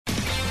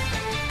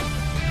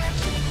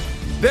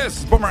This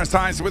is Boomerang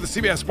Science with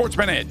the CBS Sports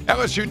Minute.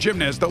 LSU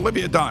gymnast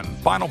Olivia Dunn,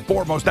 Final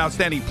Four most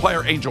outstanding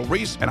player Angel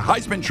Reese, and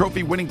Heisman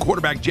Trophy winning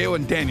quarterback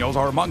Jalen Daniels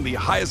are among the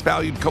highest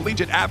valued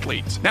collegiate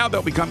athletes. Now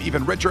they'll become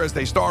even richer as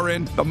they star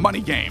in The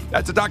Money Game.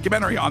 That's a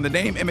documentary on the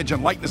name, image,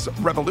 and likeness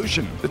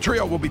revolution. The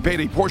trio will be paid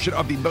a portion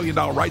of the $1 million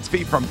rights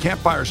fee from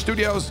Campfire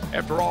Studios.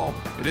 After all,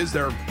 it is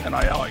their NIL,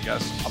 I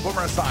guess. I'm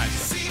Boomerang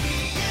Science.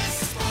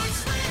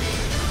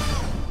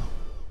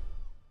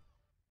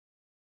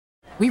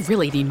 We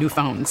really need new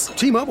phones.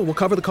 T-Mobile will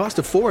cover the cost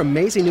of 4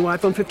 amazing new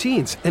iPhone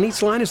 15s, and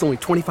each line is only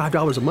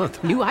 $25 a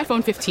month. New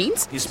iPhone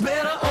 15s? It's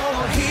better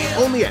over here.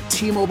 Only at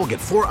T-Mobile, get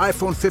 4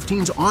 iPhone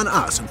 15s on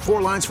us and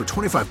 4 lines for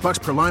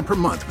 $25 per line per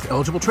month with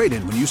eligible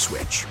trade-in when you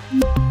switch.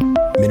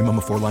 Minimum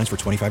of 4 lines for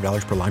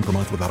 $25 per line per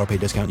month with autopay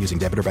discount using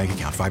debit or bank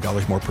account.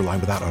 $5 more per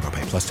line without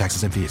autopay, plus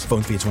taxes and fees.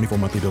 Phone fee at 24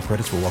 monthly bill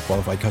credits for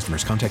well-qualified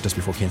customers. Contact us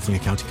before canceling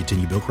account to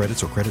continue bill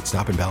credits or credit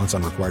stop and balance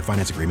on required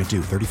finance agreement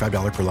due.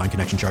 $35 per line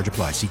connection charge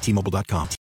applies. See T-Mobile.com.